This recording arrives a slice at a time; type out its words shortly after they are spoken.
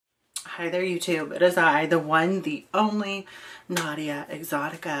Hi there, YouTube. It is I, the one, the only, Naudia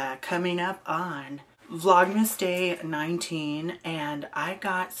Exotica, coming up on Vlogmas Day 19, and I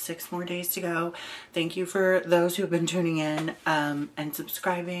got 6 more days to go. Thank you for those who have been tuning in and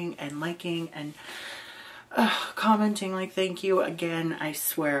subscribing and liking and commenting. Like, thank you again. I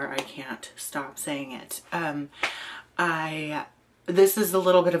swear I can't stop saying it. This is a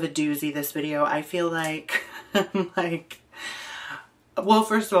little bit of a doozy, this video. I feel like, well,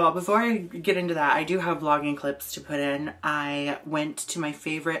 first of all, before I get into that, I do have vlogging clips to put in. I went to my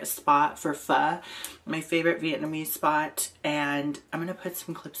favorite spot for pho, my favorite Vietnamese spot, and I'm going to put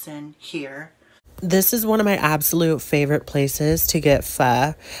some clips in here. This is one of my absolute favorite places to get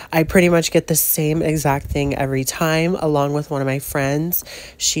pho. I pretty much get the same exact thing every time, along with one of my friends.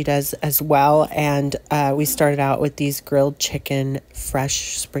 She does as well, and we started out with these grilled chicken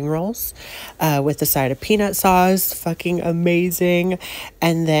fresh spring rolls with a side of peanut sauce. Fucking amazing.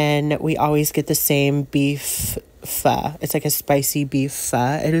 And then we always get the same beef pho. It's like a spicy beef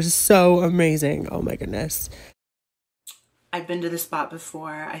pho. It is so amazing. Oh my goodness. I've been to this spot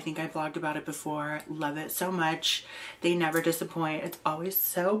before. I think I vlogged about it before. Love it so much. They never disappoint. It's always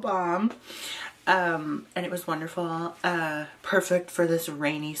so bomb. And it was wonderful. Perfect for this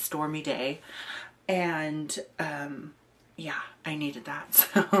rainy, stormy day. And yeah, I needed that.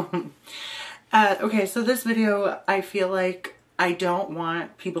 So, okay, so this video, I feel like I don't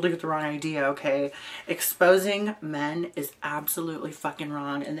want people to get the wrong idea, okay? Exposing men is absolutely fucking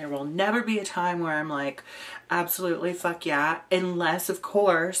wrong, and there will never be a time where I'm like, absolutely fuck yeah, unless, of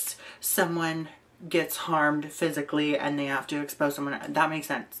course, someone gets harmed physically and they have to expose someone. That makes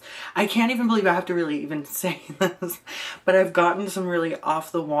sense. I can't even believe I have to really even say this, but I've gotten some really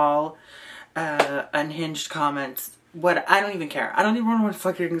off-the-wall, unhinged comments. I don't even care. I don't even want to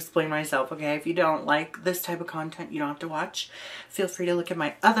fucking explain myself, okay? If you don't like this type of content, you don't have to watch. Feel free to look at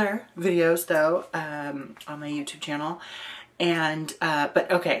my other videos, though, on my YouTube channel. And, but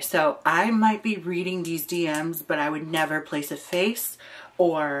okay, so I might be reading these DMs, but I would never place a face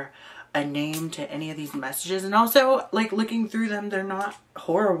or a name to any of these messages. And also, like, looking through them, they're not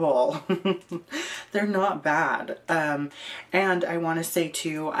horrible. They're not bad. And I want to say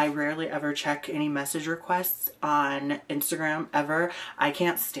too, I rarely ever check any message requests on Instagram ever. I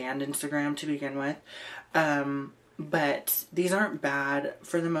can't stand Instagram to begin with. But these aren't bad.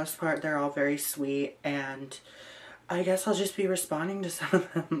 For the most part, they're all very sweet, and I guess I'll just be responding to some of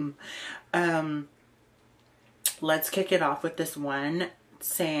them. Let's kick it off with this one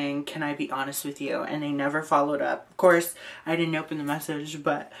saying, can I be honest with you? And they never followed up. Of course, I didn't open the message,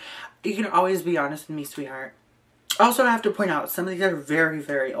 but you can always be honest with me, sweetheart. Also, I have to point out, some of these are very,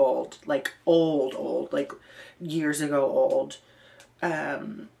 very old. Like, old. Like, years ago old.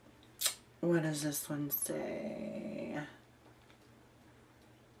 What does this one say?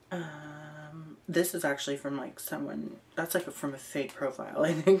 This is actually from, like, someone, that's, like, from a fake profile,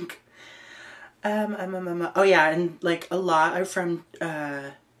 I think. Oh yeah, and like a lot are from,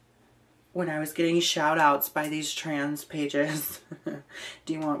 when I was getting shout outs by these trans pages.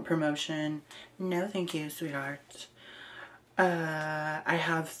 Do you want promotion? No, thank you, sweetheart. I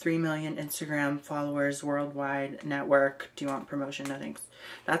have 3 million Instagram followers worldwide network. Do you want promotion? No, thanks.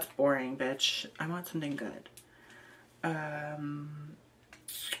 That's boring, bitch. I want something good.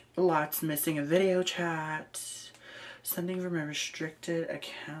 Lots missing a video chat. Something from a restricted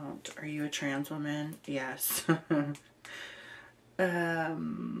account. Are you a trans woman? Yes.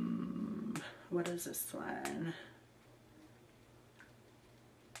 What is this one?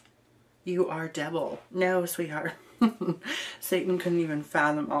 You are devil. No, sweetheart. Satan couldn't even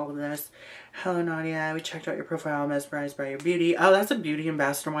fathom all of this. Hello, Naudia. We checked out your profile. Mesmerized by your beauty. Oh, that's a beauty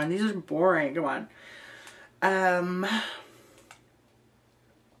ambassador one. These are boring. Come on.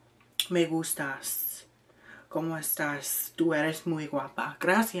 Me gustas. ¿Cómo estás? Tú eres muy guapa.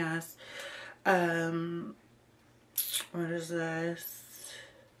 Gracias. What is this?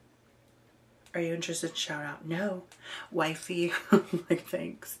 Are you interested in shout out? No. Wifey. Like,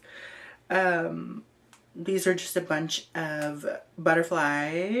 thanks. These are just a bunch of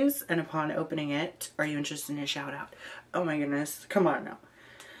butterflies, and upon opening it, are you interested in a shout out? Oh my goodness. Come on now.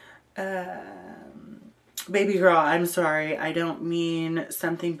 Baby girl, I'm sorry. I don't mean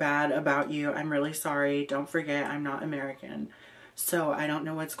something bad about you. I'm really sorry. Don't forget, I'm not American. So I don't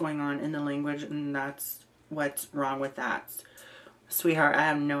know what's going on in the language, and that's what's wrong with that. Sweetheart, I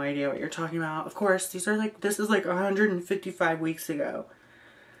have no idea what you're talking about. Of course, these are like, this is like 155 weeks ago.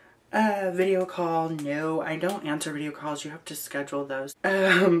 Video call. No, I don't answer video calls. You have to schedule those.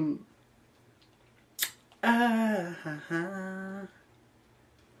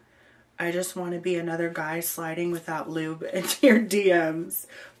 I just want to be another guy sliding without lube into your DMs.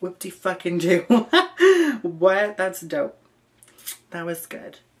 Whoop-de-fucking-do. What? That's dope. That was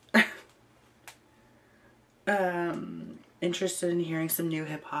good. Interested in hearing some new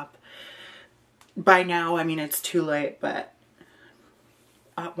hip-hop. By now, I mean, it's too late, but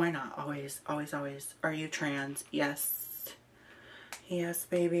why not? Always, always, always. Are you trans? Yes. Yes,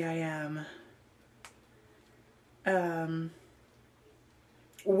 baby, I am.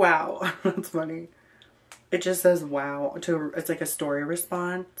 Wow. That's funny. It just says wow. It's like a story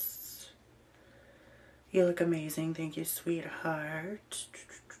response. You look amazing. Thank you, sweetheart.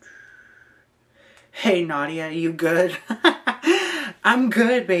 Hey, Naudia, you good? I'm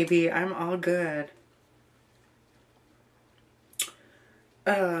good, baby. I'm all good.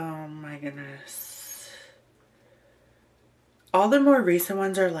 Oh, my goodness. All the more recent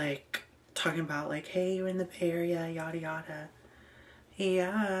ones are, like, talking about, like, hey, you in the Bay Area, yada, yada.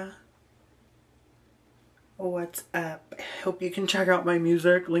 Yeah. What's up? Hope you can check out my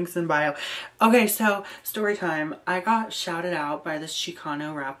music. Links in bio. Okay, so, story time. I got shouted out by this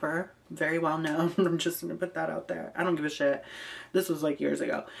Chicano rapper. Very well known. I'm just gonna put that out there. I don't give a shit. This was like years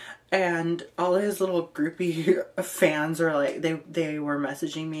ago. And all of his little groupie fans are like, they were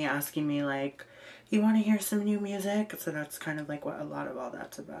messaging me, asking me like, you want to hear some new music? So that's kind of like what a lot of all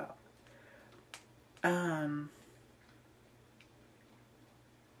that's about.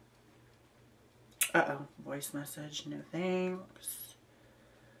 Uh-oh. Voice message. No thanks.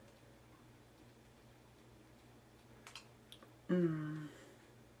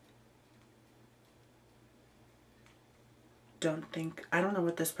 I don't know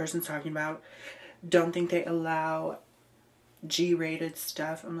what this person's talking about. Don't think they allow G-rated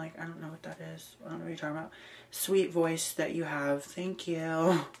stuff. I'm like, I don't know what that is. I don't know what you're talking about. Sweet voice that you have. Thank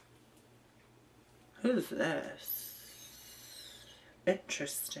you. Who's this?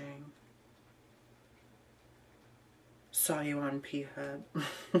 Interesting. Saw you on P-Hub.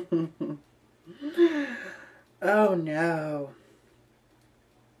 Oh no.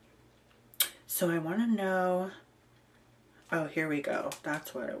 So I want to know. Oh, here we go.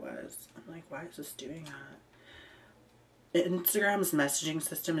 That's what it was. I'm like, why is this doing that? Instagram's messaging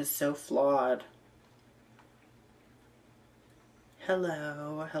system is so flawed.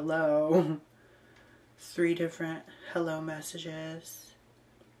 Hello, hello. 3 different hello messages.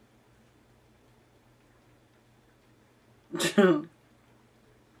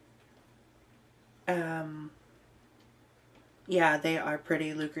 Yeah, they are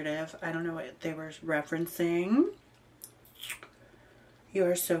pretty lucrative. I don't know what they were referencing. You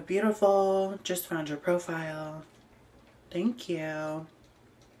are so beautiful. Just found your profile. Thank you.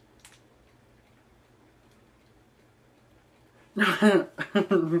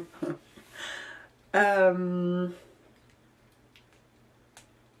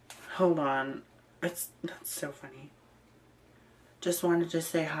 Hold on. That's so funny. Just wanted to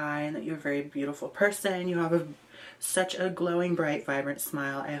say hi and that you're a very beautiful person. You have such a glowing, bright, vibrant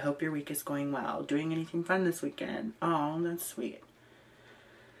smile. I hope your week is going well. Doing anything fun this weekend? Oh, that's sweet.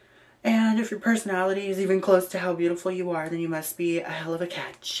 And if your personality is even close to how beautiful you are, then you must be a hell of a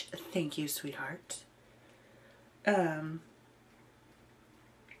catch. Thank you, sweetheart. Good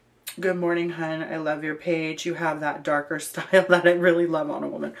morning, hun. I love your page. You have that darker style that I really love on a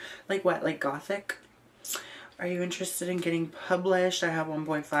woman. Like what? Like gothic? Are you interested in getting published? I have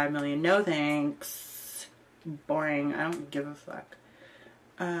 1.5 million. No thanks. Boring. I don't give a fuck.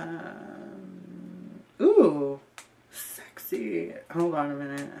 Ooh. Sexy. Hold on a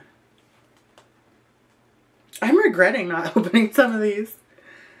minute. I'm regretting not opening some of these.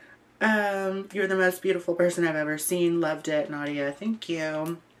 You're the most beautiful person I've ever seen. Loved it, Naudia. Thank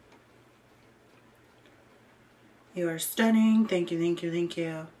you. You are stunning. Thank you, thank you, thank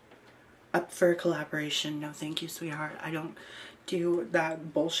you. Up for a collaboration. No, thank you, sweetheart. I don't do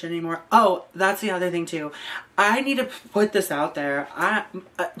that bullshit anymore. Oh, that's the other thing, too. I need to put this out there.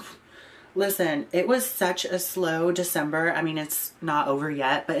 Listen, it was such a slow December. I mean, it's not over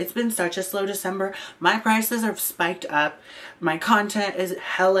yet, but it's been such a slow December. My prices have spiked up. My content is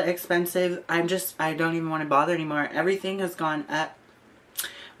hella expensive. I don't even want to bother anymore. Everything has gone up.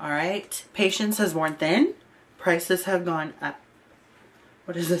 All right. Patience has worn thin. Prices have gone up.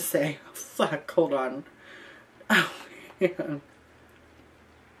 What does this say? Fuck, hold on. Oh, man.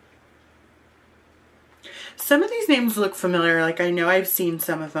 Some of these names look familiar. Like, I know I've seen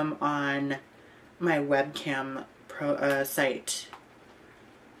some of them on my webcam site.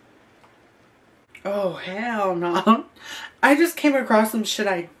 Oh, hell no. I just came across some shit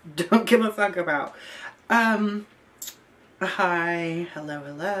I don't give a fuck about. Hi. Hello,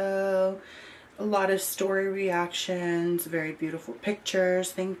 hello. A lot of story reactions, very beautiful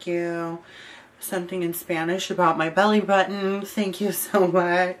pictures. Thank you. Something in Spanish about my belly button. Thank you so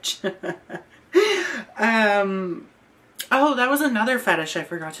much. Oh, that was another fetish I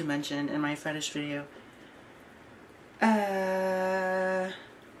forgot to mention in my fetish video.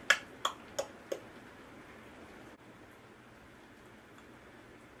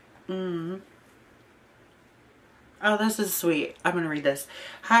 Oh, this is sweet. I'm gonna read this.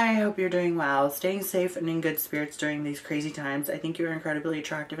 Hi, I hope you're doing well. Staying safe and in good spirits during these crazy times. I think you're incredibly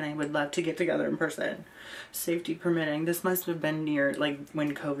attractive and I would love to get together in person. Safety permitting. This must have been near, like,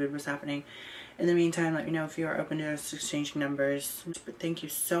 when COVID was happening. In the meantime, let me know if you are open to us exchanging numbers. But thank you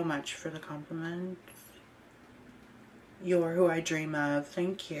so much for the compliment. You're who I dream of.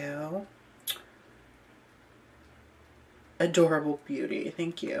 Thank you. Adorable beauty.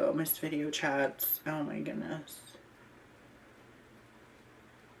 Thank you. Missed video chats. Oh my goodness.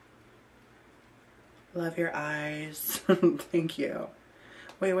 Love your eyes. Thank you.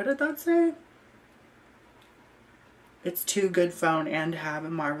 Wait, what did that say? It's too good phone and have a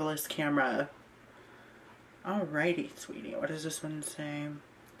marvelous camera. Alrighty, sweetie. What does this one say?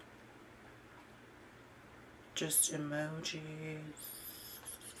 Just emojis.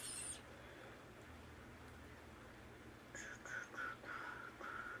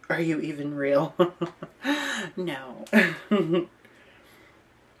 Are you even real? No.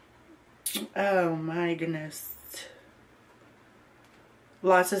 Oh my goodness.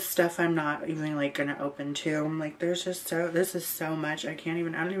 Lots of stuff I'm not even like gonna open to. I'm like, there's just this is so much. I don't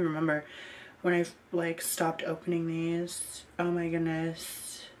even remember when I like stopped opening these. Oh my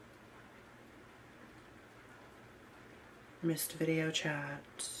goodness. Missed video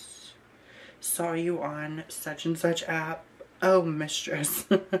chats. Saw you on such and such app. Oh, mistress.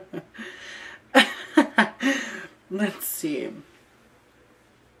 Let's see.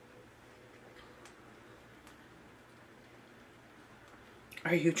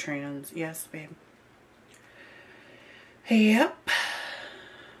 Are you trans? Yes, babe. Yep.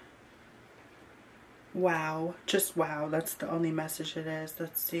 Wow. Just wow. That's the only message it is.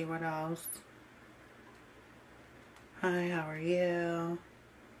 Let's see what else. Hi, how are you?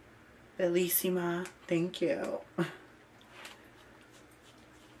 Bellissima. Thank you.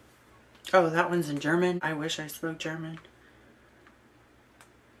 Oh, that one's in German. I wish I spoke German.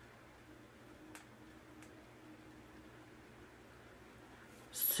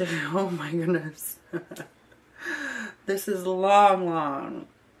 So, oh my goodness. This is long.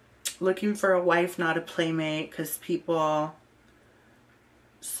 Looking for a wife, not a playmate, because people...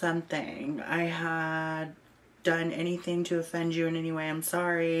 Something. I had done anything to offend you in any way. I'm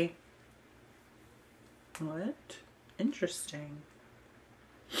sorry. What? Interesting.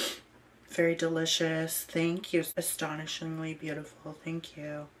 Very delicious. Thank you. Astonishingly beautiful. Thank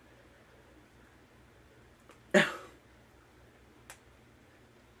you.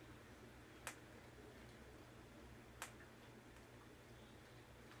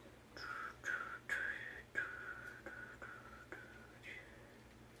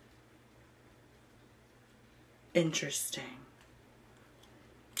 Interesting.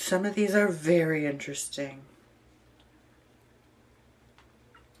 Some of these are very interesting.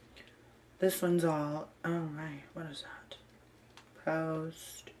 This one's all, oh my, what is that?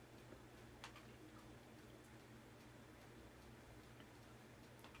 Post.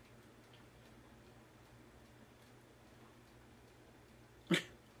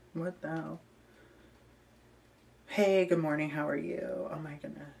 What the hell? Hey, good morning, how are you? Oh my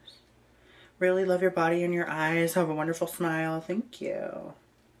goodness. Really love your body and your eyes. Have a wonderful smile. Thank you.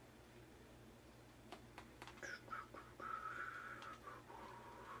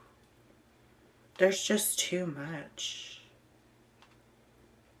 There's just too much.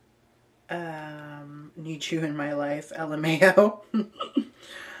 Need you in my life, LMAO.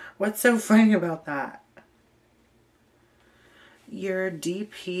 What's so funny about that? Your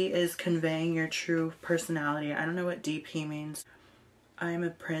DP is conveying your true personality. I don't know what DP means. I'm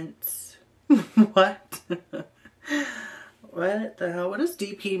a prince. What? What the hell? What does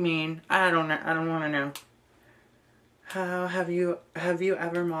DP mean? I don't know. I don't want to know. How have you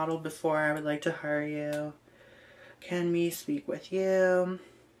ever modeled before? I would like to hire you. Can me speak with you?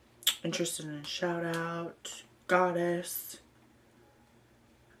 Interested in a shout out. Goddess.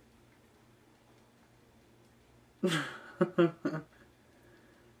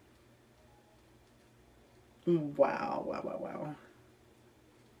 Wow.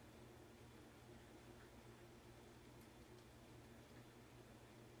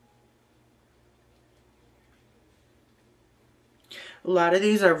 A lot of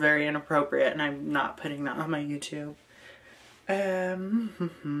these are very inappropriate and I'm not putting that on my YouTube.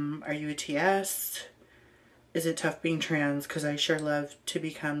 Are you a TS? Is it tough being trans? Because I sure love to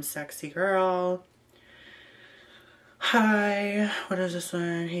become sexy girl. Hi, what is this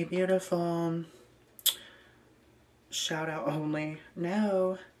one? Hey, beautiful. Shout out only.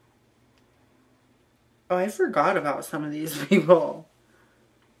 No. Oh, I forgot about some of these people.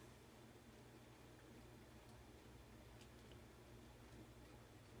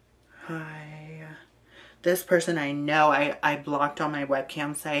 Hi. This person I know I blocked on my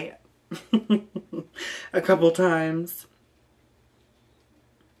webcam site a couple times.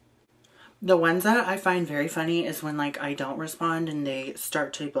 The ones that I find very funny is when like I don't respond and they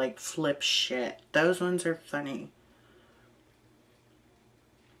start to like flip shit. Those ones are funny.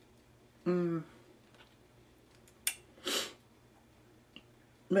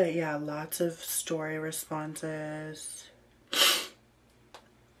 But yeah, lots of story responses.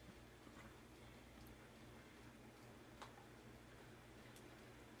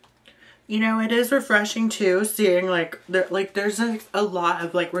 You know, it is refreshing too, seeing like there's a lot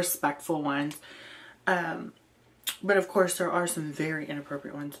of like respectful ones. But of course there are some very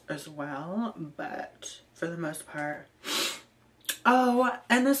inappropriate ones as well, but for the most part. Oh,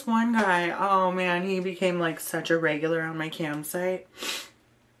 and this one guy, oh man, he became like such a regular on my cam site.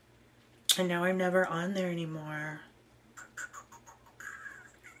 And now I'm never on there anymore.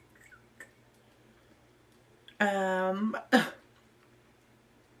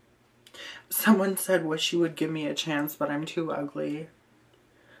 Someone said wish you would give me a chance, but I'm too ugly.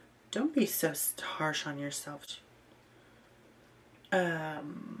 Don't be so harsh on yourself.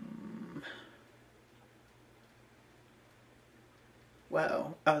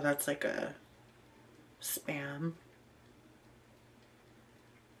 Whoa. Oh, that's like a spam.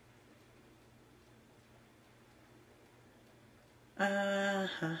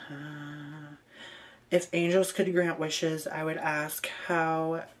 If angels could grant wishes, I would ask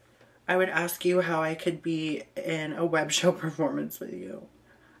you how I could be in a web show performance with you.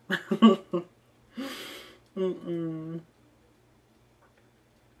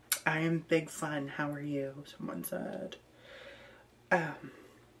 I am big fun. How are you? Someone said.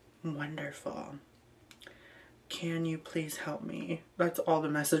 Wonderful. Can you please help me? That's all the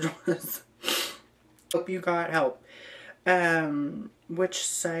message was. Hope you got help. Which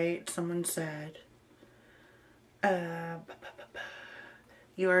site? Someone said.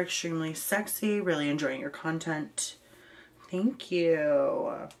 You are extremely sexy. Really enjoying your content. Thank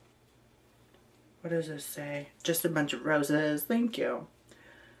you. What does this say? Just a bunch of roses. Thank you.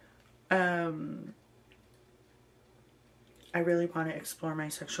 I really want to explore my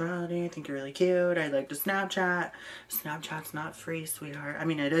sexuality. I think you're really cute. I like to Snapchat. Snapchat's not free, sweetheart. I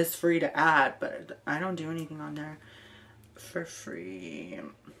mean, it is free to add, but I don't do anything on there for free.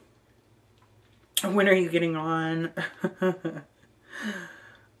 When are you getting on?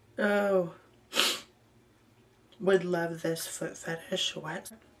 Oh. Would love this foot fetish.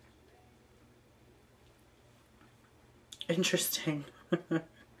 What? Interesting.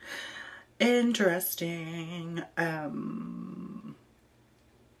 Interesting.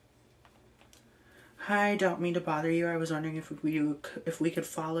 Hi, don't mean to bother you. I was wondering if we could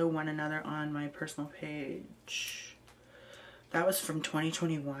follow one another on my personal page. That was from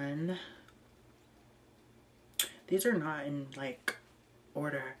 2021. These are not in like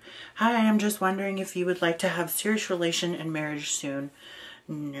order. Hi, I'm just wondering if you would like to have serious relation and marriage soon.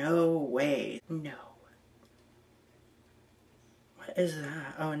 No way. No. What is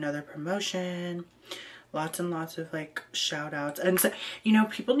that? Oh, another promotion. Lots and lots of like shout outs. And so, you know,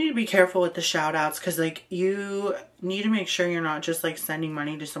 people need to be careful with the shout outs because like you need to make sure you're not just like sending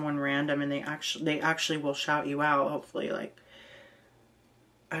money to someone random and they actually will shout you out, hopefully. Like,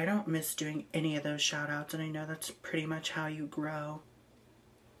 I don't miss doing any of those shout outs, and I know that's pretty much how you grow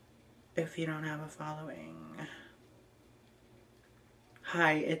if you don't have a following.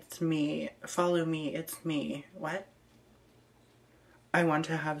 Hi, it's me. Follow me, it's me. What? I want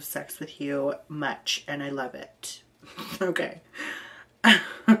to have sex with you much, and I love it. Okay.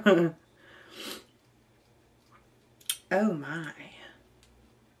 Oh my.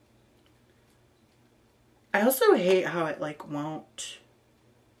 I also hate how it like won't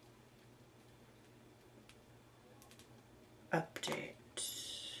update.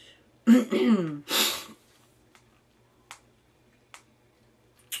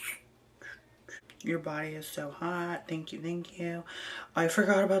 Your body is so hot. Thank you, thank you. I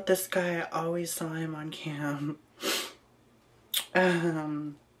forgot about this guy. I always saw him on cam.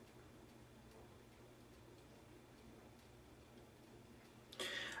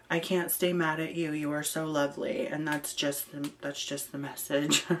 I can't stay mad at you. You are so lovely. And that's just the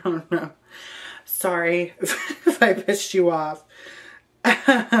message. I don't know. Sorry if I pissed you off.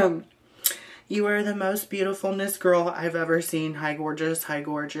 You are the most beautifulness girl I've ever seen. Hi, gorgeous. Hi,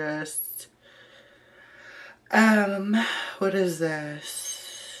 gorgeous. What is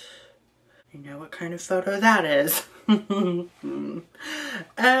this? You know what kind of photo that is.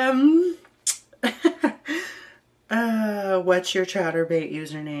 What's your chatterbait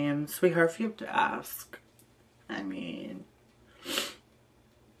username? Sweetheart, if you have to ask. I mean,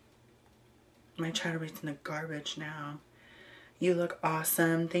 my chatterbait's in the garbage now. You look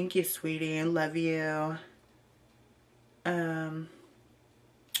awesome. Thank you, sweetie. I love you. I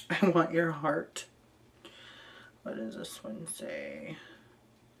want your heart. What does this one say?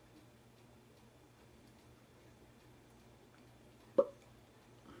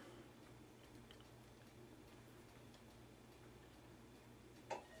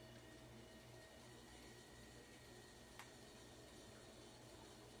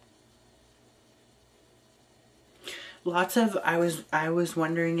 Lots of, I was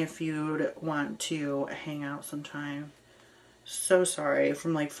wondering if you'd want to hang out sometime. So sorry,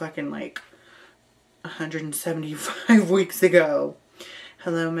 from like fucking like 175 weeks ago.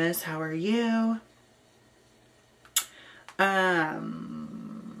 Hello, miss, how are you?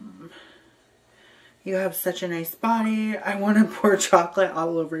 You have such a nice body. I want to pour chocolate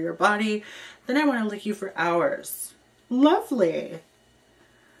all over your body. Then I want to lick you for hours. Lovely.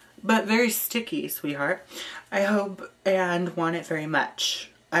 But very sticky, sweetheart. I hope and want it very much.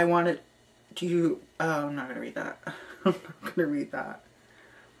 I want it to... Oh, I'm not going to read that. I'm not going to read that.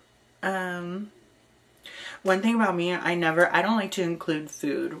 One thing about me, I don't like to include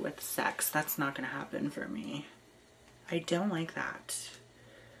food with sex. That's not going to happen for me. I don't like that.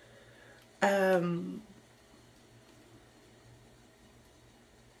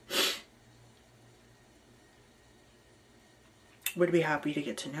 Would be happy to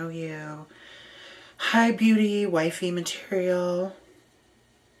get to know you. Hi, beauty, wifey material.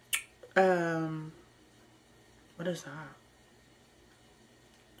 What is that?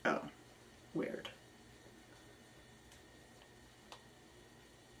 Oh, weird.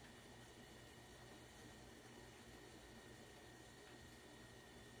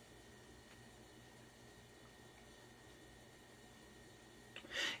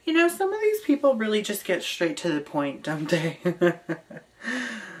 You know, some of these people really just get straight to the point, don't they?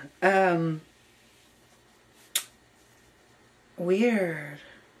 Weird.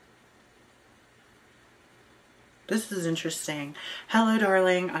 This is interesting. Hello,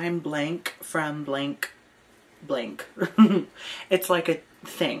 darling. I'm blank from blank blank. It's like a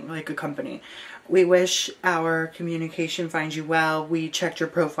thing, like a company. We wish our communication finds you well. We checked your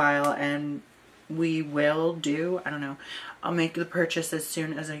profile and we will do, I don't know, I'll make the purchase as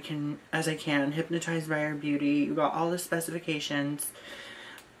soon as I can. Hypnotized by your beauty. You got all the specifications.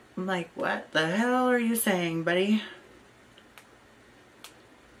 I'm like, what the hell are you saying, buddy?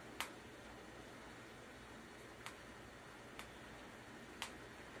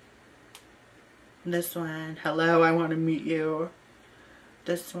 This one, hello, I want to meet you.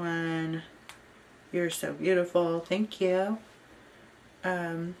 This one, you're so beautiful. Thank you.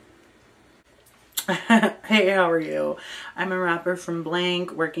 Hey, how are you? I'm a rapper from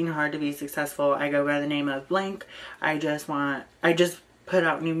blank, working hard to be successful. I go by the name of blank. I just put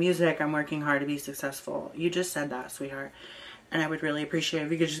out new music. I'm working hard to be successful. You just said that, sweetheart. And I would really appreciate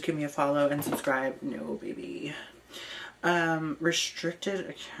if you could just give me a follow and subscribe. No, baby. Restricted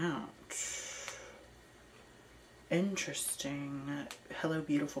account. Interesting. Hello,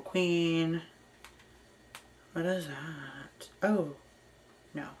 beautiful queen. What is that? Oh,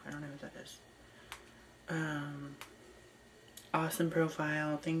 no, I don't know what that is. Awesome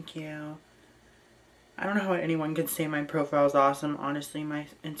profile. Thank you. I don't know how anyone could say my profile is awesome. Honestly, my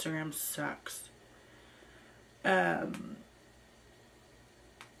Instagram sucks. Hello,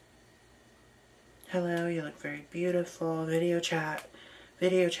 you look very beautiful. Video chat.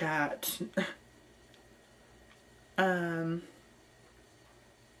 Video chat.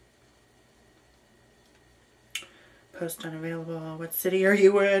 Post unavailable. What city are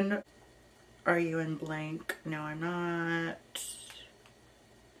you in? Are you in blank? No, I'm not.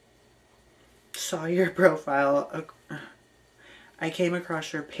 Saw your profile. I came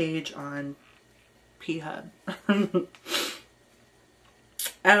across your page on P-Hub. Oh,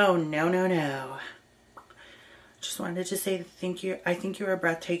 no, no, no. Just wanted to say thank you. I think you are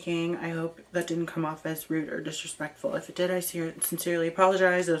breathtaking. I hope that didn't come off as rude or disrespectful. If it did, I sincerely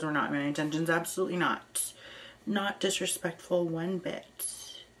apologize. Those were not my intentions. Absolutely not. Not disrespectful one bit.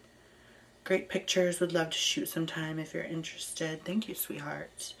 Great pictures. Would love to shoot sometime if you're interested. Thank you,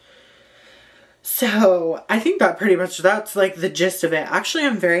 sweetheart. So I think that pretty much, that's like the gist of it. Actually,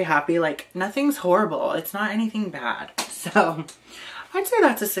 I'm very happy. Like, nothing's horrible. It's not anything bad. So I'd say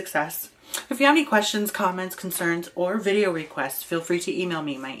that's a success. If you have any questions, comments, concerns, or video requests, feel free to email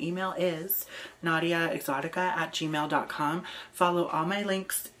me. My email is naudiaexotica@gmail.com. Follow all my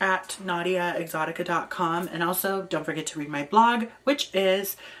links at naudiaexotica.com. And also, don't forget to read my blog, which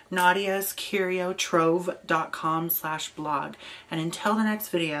is naudiascuriotrove.com/blog. And until the next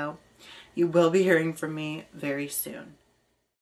video, you will be hearing from me very soon.